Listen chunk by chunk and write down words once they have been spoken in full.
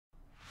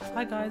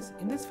Hi guys,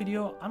 in this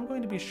video I'm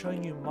going to be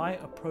showing you my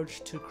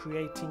approach to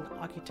creating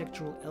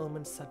architectural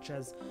elements such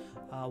as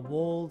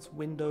walls,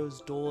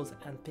 windows, doors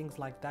and things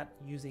like that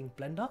using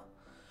Blender.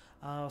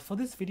 For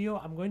this video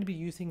I'm going to be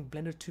using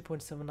Blender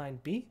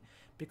 2.79b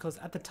because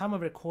at the time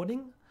of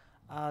recording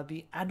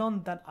the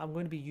add-on that I'm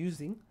going to be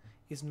using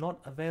is not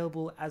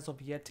available as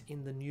of yet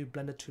in the new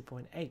Blender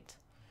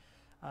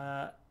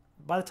 2.8.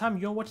 By the time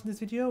you're watching this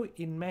video,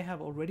 it may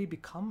have already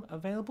become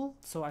available,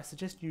 so I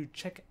suggest you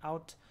check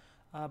out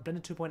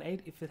Blender 2.8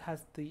 if it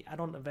has the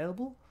add-on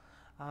available,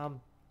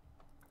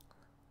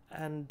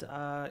 and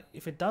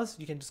if it does,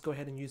 you can just go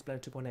ahead and use Blender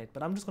 2.8,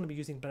 but I'm just going to be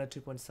using Blender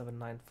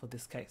 2.79 for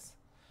this case.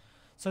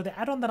 So the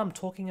add-on that I'm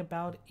talking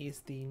about is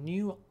the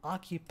new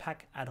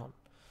Archipack add-on.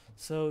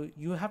 So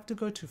you have to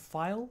go to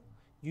File,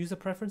 User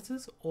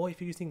Preferences, or if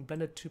you're using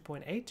Blender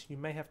 2.8, you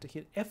may have to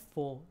hit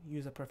F4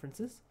 User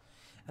Preferences,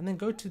 and then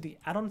go to the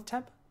Add-on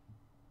tab,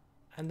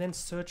 and then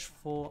search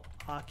for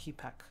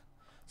Archipack.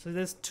 So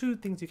there's two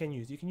things you can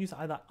use. You can use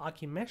either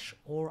Archimesh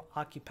or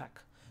Archipack.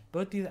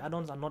 Both these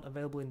add-ons are not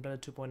available in Blender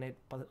 2.8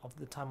 of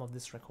the time of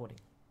this recording.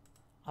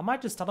 I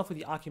might just start off with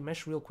the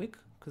Archimesh real quick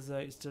because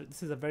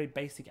this is a very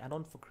basic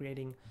add-on for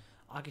creating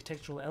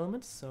architectural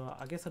elements. So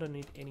I guess I don't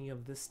need any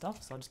of this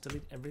stuff, so I'll just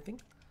delete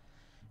everything.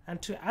 And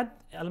to add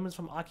elements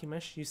from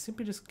Archimesh, you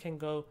simply just can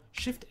go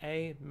Shift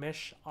A,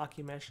 Mesh,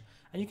 Archimesh,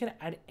 and you can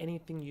add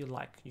anything you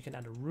like. You can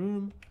add a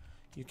room,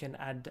 you can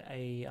add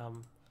a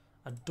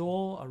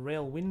door, a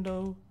rail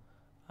window,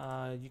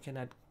 you can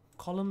add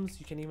columns,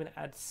 you can even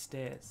add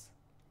stairs.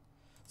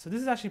 So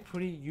this is actually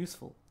pretty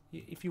useful.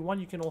 If you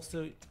want, you can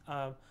also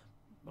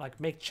like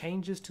make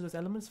changes to those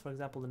elements. For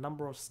example, the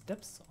number of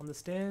steps on the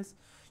stairs.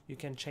 You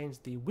can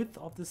change the width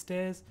of the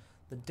stairs,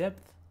 the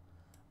depth,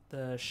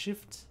 the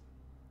shift.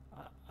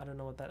 I don't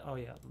know what that, oh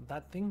yeah,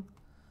 that thing.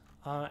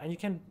 And you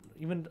can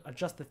even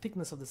adjust the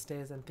thickness of the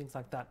stairs and things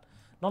like that.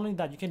 Not only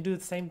that, you can do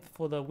the same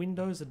for the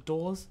windows, the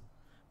doors.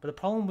 But the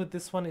problem with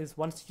this one is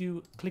once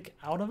you click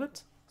out of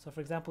it, so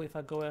for example, if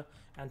I go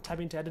and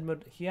tab into edit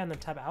mode here and then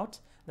tab out,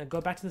 and then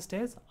go back to the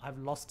stairs, I've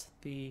lost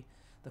the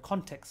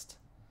context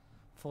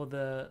for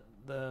the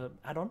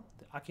add-on,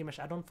 the Archimesh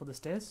add-on for the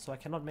stairs, so I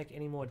cannot make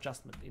any more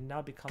adjustment. It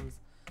now becomes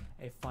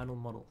a final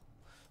model.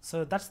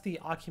 So that's the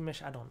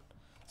Archimesh add-on.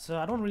 So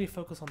I don't really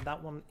focus on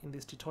that one in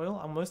this tutorial.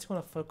 I'm mostly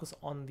going to focus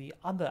on the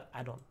other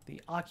add-on, the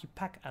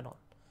Archipack add-on.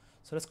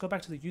 So let's go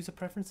back to the user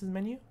preferences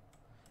menu.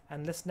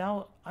 And let's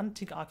now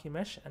untick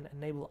Archimesh and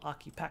enable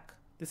Archipack.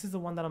 This is the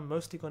one that I'm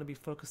mostly going to be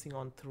focusing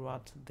on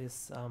throughout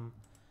this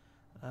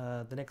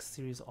the next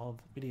series of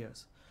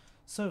videos.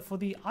 So for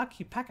the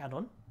Archipack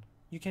add-on,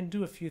 you can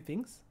do a few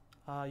things.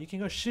 You can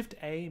go Shift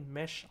A,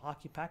 Mesh,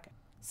 Archipack,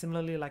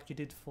 similarly like you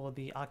did for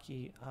the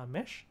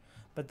Archimesh.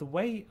 But the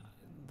way,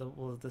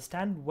 the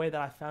standard way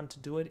that I found to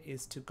do it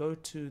is to go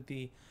to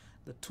the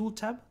Tool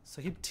tab.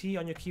 So hit T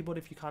on your keyboard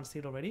if you can't see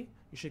it already.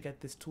 You should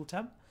get this Tool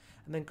tab.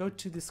 And then go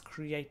to this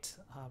create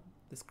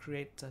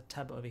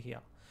tab over here.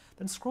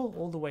 Then scroll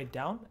all the way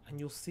down and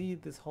you'll see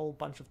this whole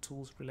bunch of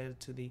tools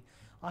related to the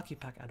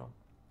Archipack add-on.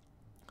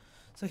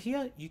 So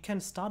here you can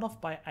start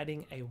off by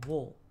adding a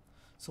wall.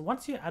 So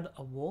once you add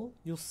a wall,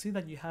 you'll see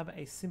that you have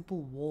a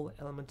simple wall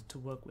element to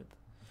work with.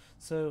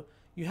 So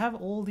you have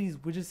all these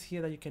widgets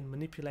here that you can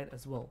manipulate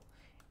as well.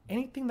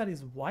 Anything that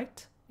is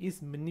white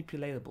is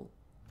manipulatable.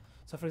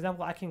 So for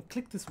example, I can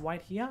click this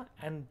white here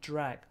and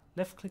drag,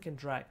 left click and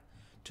drag,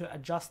 to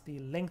adjust the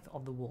length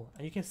of the wall,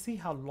 and you can see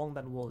how long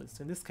that wall is.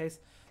 So in this case,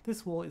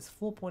 this wall is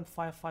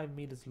 4.55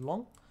 meters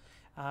long,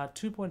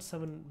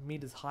 2.7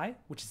 meters high,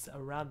 which is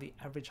around the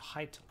average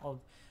height of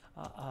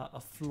a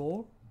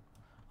floor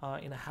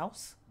in a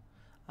house,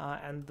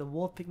 and the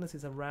wall thickness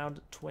is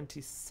around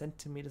 20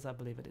 centimeters, I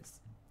believe it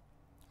is.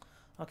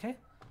 Okay,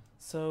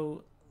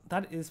 so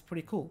that is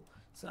pretty cool.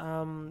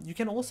 So, you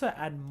can also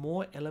add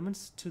more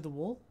elements to the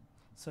wall.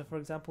 So for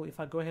example, if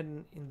I go ahead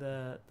and in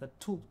the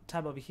tool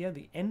tab over here,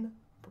 the N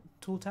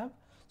tool tab,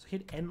 so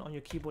hit N on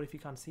your keyboard if you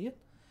can't see it,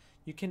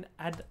 you can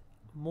add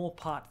more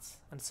parts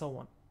and so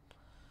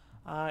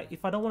on.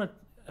 If I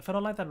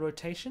don't like that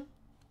rotation,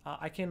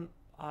 I can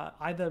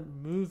either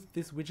move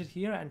this widget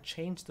here and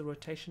change the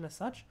rotation as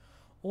such,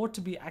 or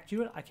to be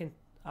accurate, I can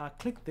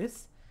click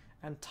this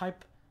and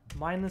type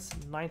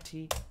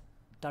 -90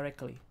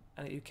 directly,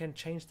 and you can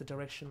change the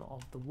direction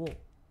of the wall.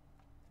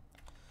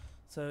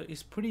 So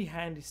it's pretty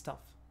handy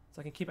stuff.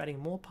 So I can keep adding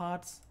more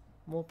parts,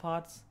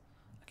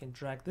 I can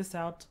drag this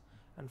out,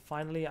 and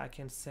finally I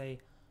can say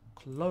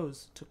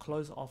close to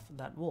close off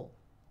that wall.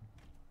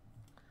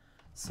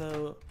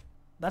 So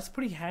that's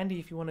pretty handy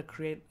if you want to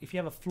create, if you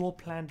have a floor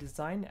plan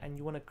design and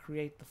you want to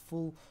create the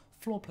full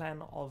floor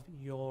plan of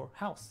your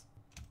house.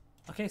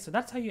 Okay, so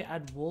that's how you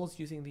add walls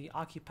using the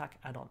Archipack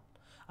add-on.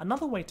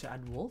 Another way to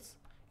add walls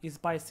is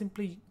by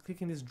simply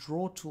clicking this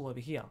draw tool over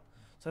here.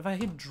 So if I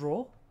hit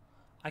draw,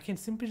 I can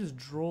simply just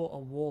draw a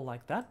wall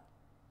like that,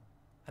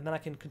 and then I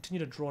can continue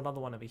to draw another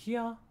one over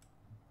here.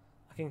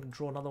 I can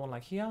draw another one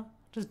like here,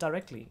 just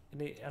directly.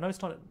 And I know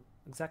it's not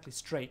exactly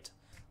straight.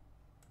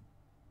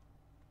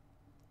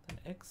 Then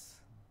X,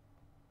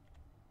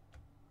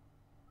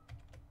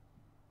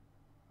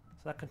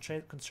 So that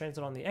constrains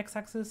it on the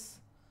x-axis.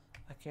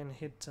 I can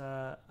hit,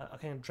 I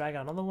can drag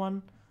out another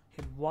one,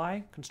 hit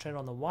Y, constrain it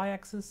on the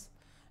y-axis,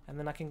 and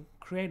then I can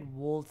create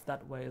walls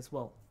that way as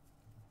well.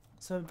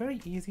 So very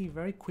easy,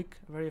 very quick,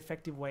 very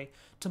effective way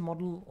to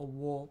model a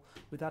wall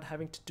without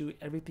having to do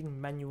everything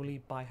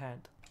manually by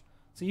hand.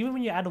 So even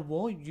when you add a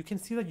wall, you can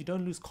see that you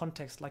don't lose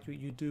context like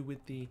you do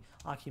with the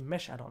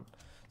Archimesh add-on.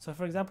 So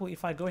for example,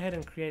 if I go ahead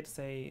and create,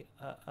 say,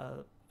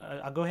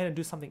 I'll go ahead and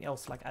do something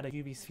else, like add a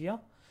UV sphere, and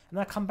then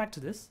I come back to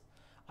this,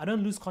 I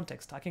don't lose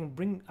context. I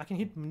can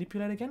hit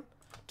manipulate again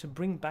to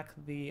bring back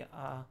the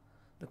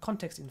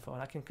context info,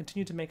 and I can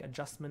continue to make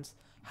adjustments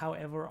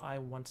however I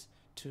want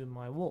to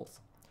my walls.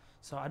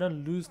 So I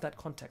don't lose that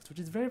context, which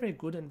is very, very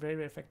good and very,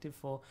 very effective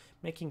for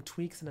making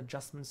tweaks and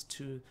adjustments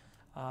to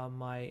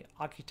my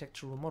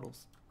architectural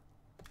models.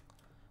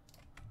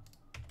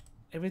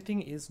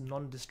 Everything is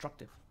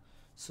non-destructive.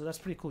 So that's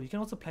pretty cool. You can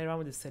also play around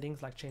with the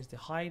settings, like change the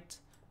height,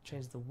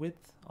 change the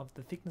width of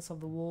the thickness of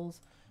the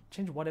walls,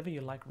 change whatever you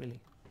like really.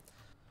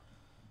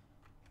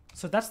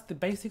 So that's the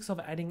basics of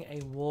adding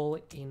a wall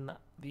in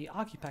the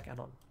Archipack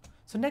add-on.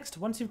 So next,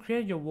 once you've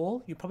created your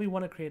wall, you probably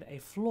want to create a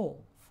floor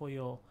for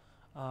your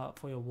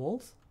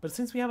walls. But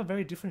since we have a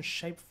very different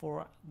shape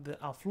for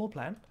our floor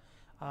plan,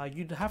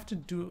 you'd have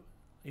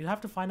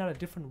to find out a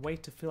different way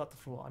to fill out the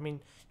floor. I mean,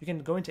 you can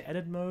go into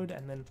edit mode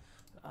and then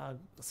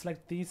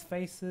select these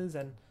faces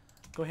and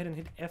go ahead and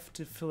hit F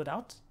to fill it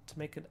out, to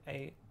make it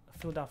a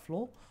filled out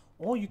floor,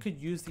 or you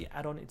could use the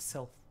add-on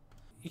itself.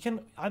 You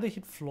can either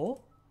hit floor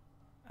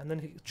and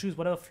then choose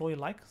whatever floor you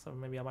like. So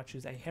maybe I might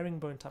choose a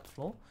herringbone type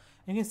floor.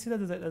 And you can see that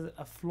there's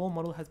a floor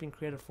model has been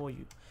created for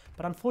you.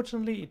 But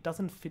unfortunately, it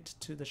doesn't fit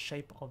to the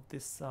shape of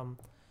this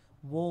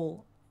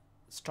wall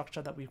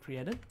structure that we've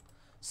created.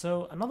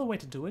 So another way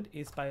to do it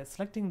is by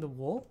selecting the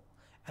wall,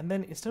 and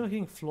then instead of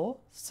hitting floor,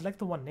 select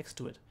the one next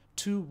to it.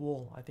 To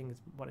wall, I think is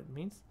what it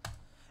means.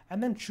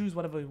 And then choose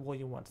whatever wall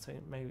you want. So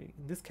maybe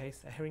in this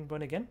case, a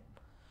herringbone again.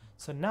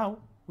 So now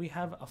we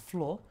have a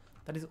floor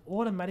that is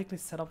automatically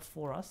set up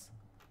for us,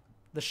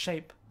 the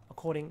shape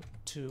according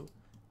to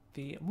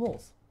the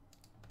walls.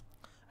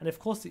 And of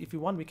course, if we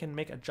want, we can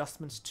make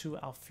adjustments to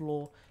our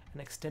floor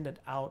and extend it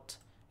out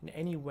in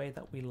any way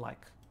that we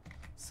like.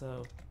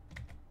 So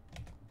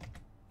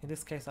in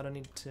this case, I don't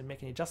need to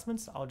make any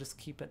adjustments. I'll just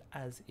keep it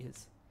as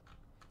is.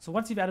 So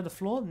once you've added the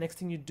floor, next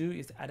thing you do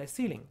is add a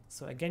ceiling.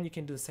 So again, you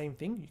can do the same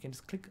thing. You can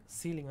just click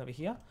ceiling over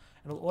here,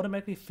 and it'll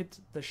automatically fit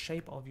the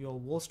shape of your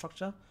wall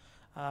structure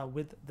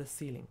with the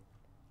ceiling.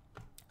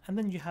 And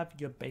then you have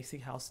your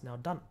basic house now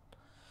done.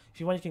 If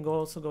you want, you can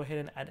also go ahead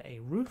and add a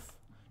roof.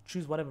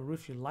 Choose whatever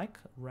roof you like,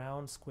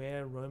 round,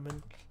 square,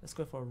 Roman. Let's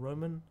go for a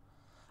Roman.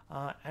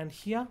 And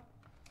here,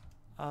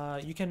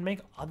 you can make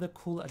other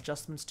cool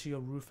adjustments to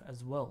your roof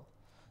as well.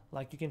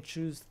 Like you can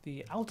choose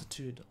the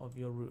altitude of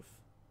your roof.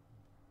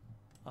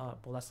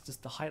 Well, that's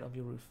just the height of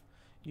your roof.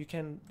 You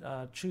can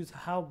choose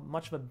how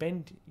much of a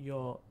bend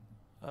you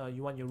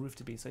want your roof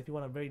to be. So if you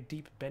want a very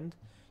deep bend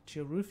to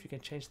your roof, you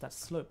can change that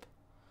slope.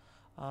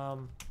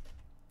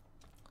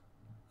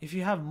 If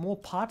you have more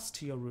parts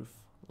to your roof,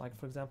 like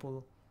for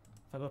example,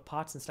 if I go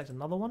parts and select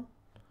another one,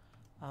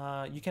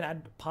 you can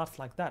add parts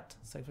like that.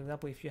 So for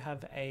example, if you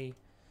have a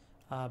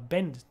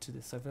bend to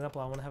this, so for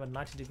example, I want to have a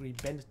 90-degree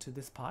bend to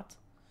this part,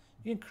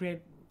 you can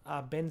create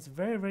bends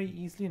very, very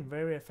easily and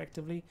very, very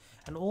effectively.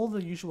 And all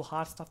the usual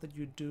hard stuff that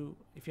you do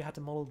if you had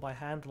to model by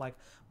hand, like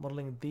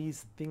modeling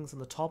these things on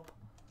the top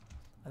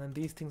and then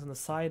these things on the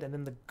side and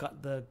then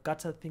the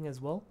gutter thing as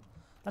well,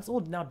 that's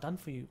all now done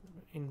for you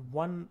in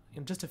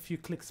just a few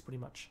clicks pretty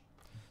much.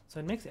 So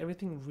it makes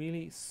everything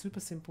really super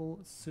simple,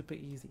 super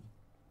easy.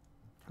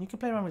 You can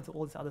play around with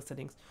all these other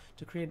settings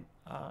to create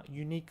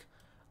unique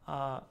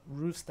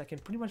roofs that can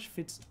pretty much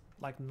fit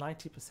like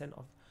 90%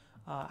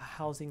 of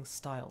housing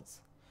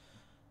styles.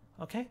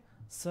 Okay,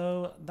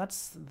 so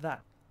that's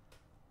that.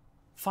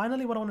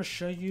 Finally, what I want to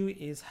show you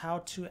is how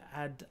to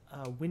add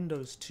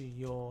windows to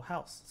your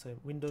house. So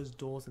windows,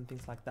 doors, and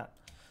things like that.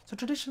 So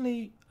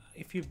traditionally,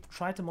 if you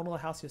try to model a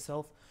house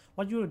yourself,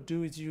 what you would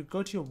do is you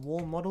go to your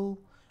wall model,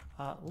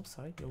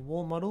 your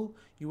wall model.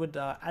 You would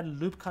add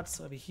loop cuts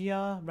over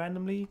here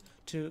randomly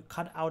to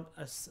cut out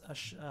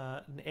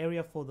an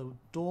area for the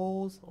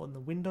doors or the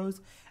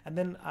windows, and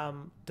then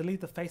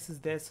delete the faces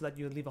there so that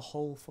you leave a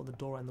hole for the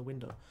door and the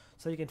window,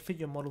 so you can fit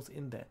your models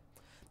in there.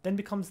 Then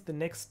becomes the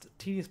next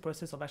tedious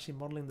process of actually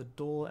modeling the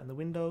door and the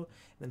window,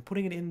 and then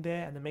putting it in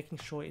there and then making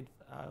sure it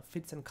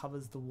fits and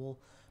covers the wall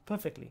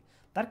perfectly.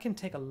 That can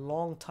take a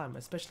long time,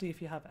 especially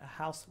if you have a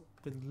house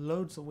with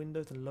loads of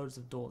windows and loads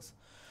of doors.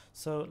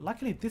 So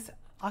luckily this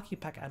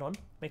Archipack add-on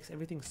makes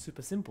everything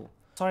super simple.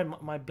 Sorry,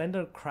 my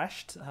Blender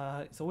crashed.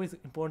 It's always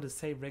important to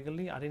save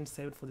regularly. I didn't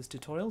save it for this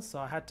tutorial, so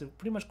I had to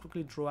pretty much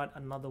quickly draw out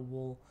another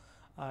wall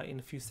in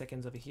a few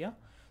seconds over here.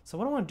 So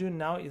what I want to do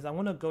now is I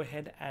want to go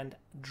ahead and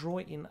draw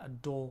in a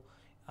door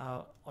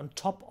on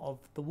top of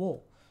the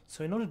wall.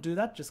 So in order to do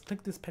that, just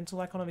click this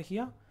pencil icon over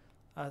here,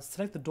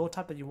 select the door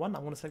type that you want.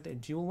 I'm going to select a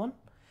dual one,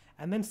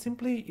 and then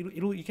simply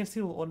you can see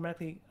it will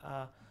automatically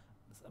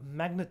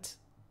magnet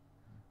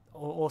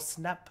or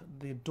snap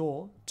the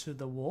door to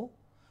the wall.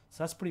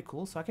 So that's pretty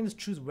cool. So I can just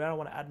choose where I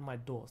want to add my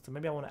door. So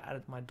maybe I want to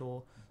add my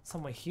door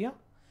somewhere here.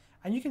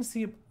 And you can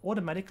see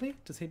automatically,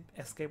 just hit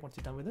escape once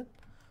you're done with it.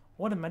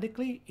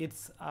 Automatically,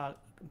 it's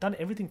done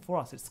everything for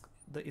us. It's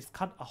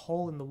cut a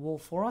hole in the wall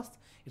for us.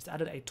 It's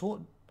added a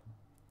door.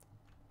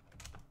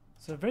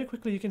 So very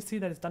quickly, you can see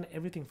that it's done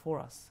everything for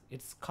us.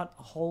 It's cut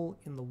a hole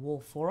in the wall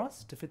for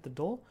us to fit the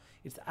door.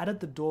 It's added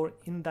the door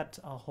in that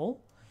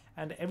hole,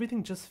 and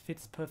everything just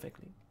fits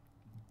perfectly.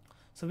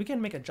 So we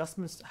can make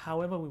adjustments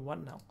however we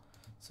want now.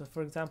 So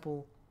for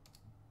example,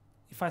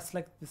 if I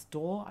select this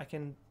door, I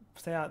can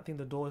say I think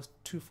the door is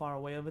too far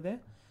away over there.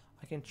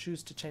 I can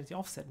choose to change the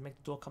offset and make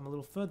the door come a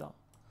little further.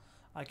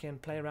 I can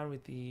play around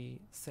with the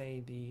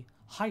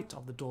height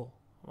of the door.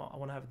 Well, I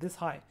want to have it this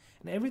high,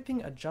 and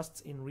everything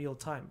adjusts in real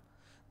time.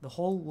 The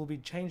hole will be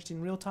changed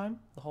in real time,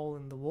 the hole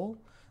in the wall.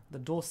 The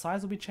door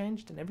size will be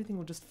changed, and everything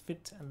will just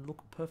fit and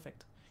look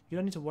perfect. You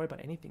don't need to worry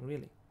about anything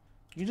really.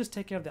 You just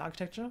take care of the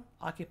architecture.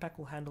 Archipack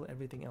will handle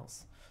everything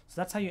else. So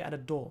that's how you add a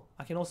door.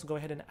 I can also go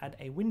ahead and add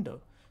a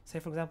window. Say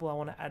for example, I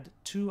want to add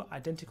 2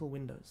 identical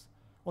windows,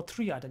 or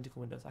 3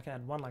 identical windows. I can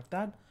add one like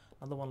that,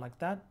 another one like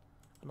that,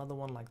 another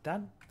one like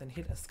that, then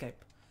hit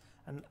escape.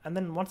 And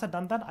then once I've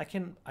done that, I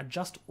can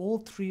adjust all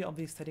 3 of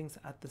these settings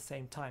at the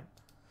same time.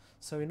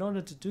 So in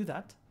order to do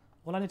that,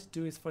 all I need to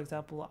do is, for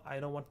example, I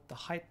don't want the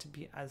height to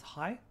be as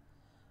high.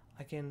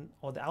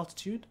 Or the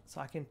altitude,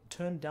 so I can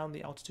turn down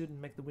the altitude and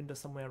make the window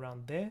somewhere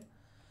around there.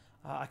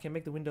 I can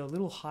make the window a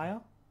little higher.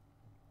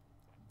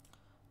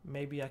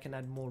 Maybe I can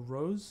add more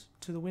rows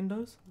to the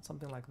windows,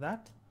 something like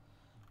that.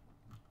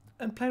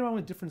 And play around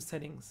with different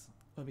settings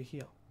over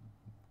here.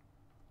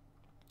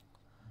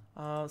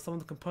 Some of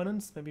the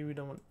components, maybe we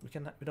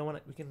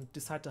can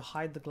decide to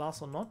hide the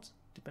glass or not.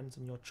 Depends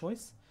on your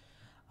choice.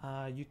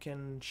 You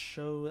can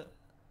show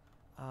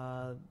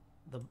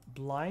the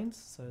blinds,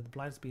 so the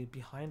blinds be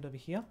behind over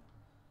here.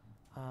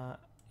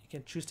 You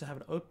can choose to have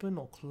it open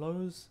or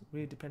close,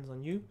 really depends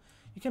on you.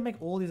 You can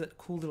make all these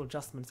cool little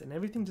adjustments, and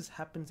everything just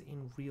happens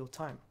in real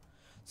time.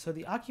 So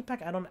the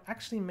Archipack add-on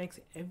actually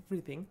makes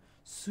everything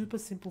super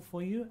simple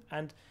for you,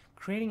 and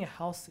creating a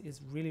house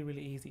is really,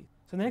 really easy.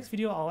 So in the next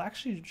video, I'll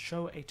actually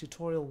show a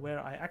tutorial where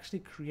I actually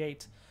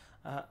create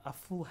a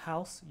full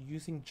house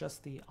using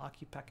just the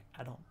Archipack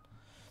add-on.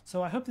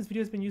 So I hope this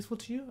video has been useful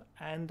to you,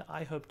 and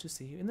I hope to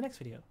see you in the next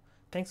video.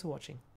 Thanks for watching.